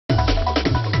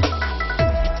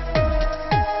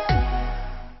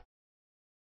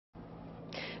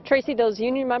Tracy, those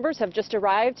union members have just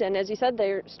arrived, and as you said,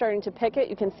 they're starting to picket.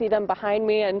 You can see them behind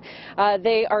me, and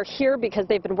they are here because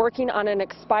they've been working on an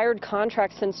expired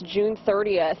contract since June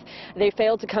 30th. They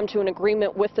failed to come to an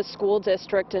agreement with the school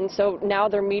district, and so now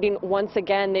they're meeting once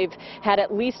again. They've had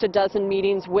at least a dozen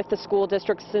meetings with the school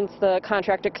district since the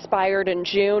contract expired in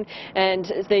June,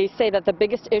 and they say that the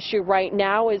biggest issue right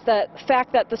now is the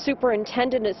fact that the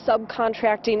superintendent is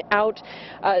subcontracting out,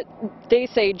 they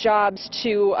say, jobs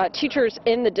to teachers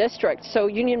in the district. So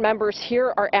union members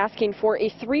here are asking for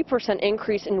a 3%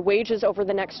 increase in wages over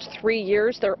the next 3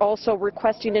 years. They're also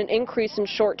requesting an increase in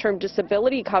short-term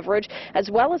disability coverage, as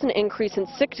well as an increase in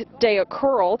sick day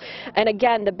accrual. And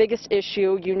again, the biggest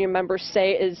issue, union members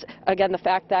say, is again the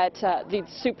fact that the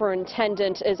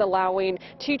superintendent is allowing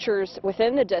teachers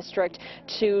within the district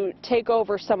to take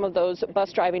over some of those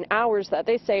bus driving hours that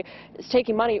they say is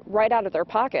taking money right out of their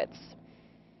pockets.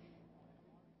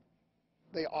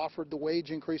 They offered the wage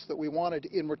increase that we wanted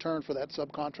in return for that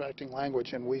subcontracting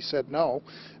language, and we said no,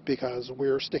 because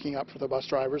we're sticking up for the bus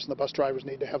drivers, and the bus drivers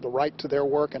need to have the right to their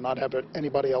work and not have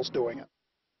anybody else doing it.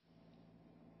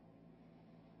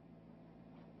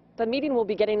 The meeting will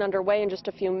be getting underway in just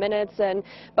a few minutes, and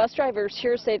bus drivers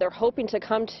here say they're hoping to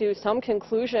come to some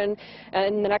conclusion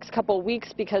in the next couple of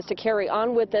weeks, because to carry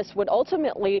on with this would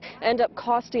ultimately end up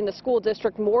costing the school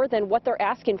district more than what they're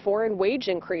asking for in wage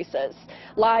increases.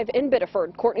 Live in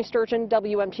Biddeford, Courtney Sturgeon,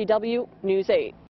 WMTW News 8.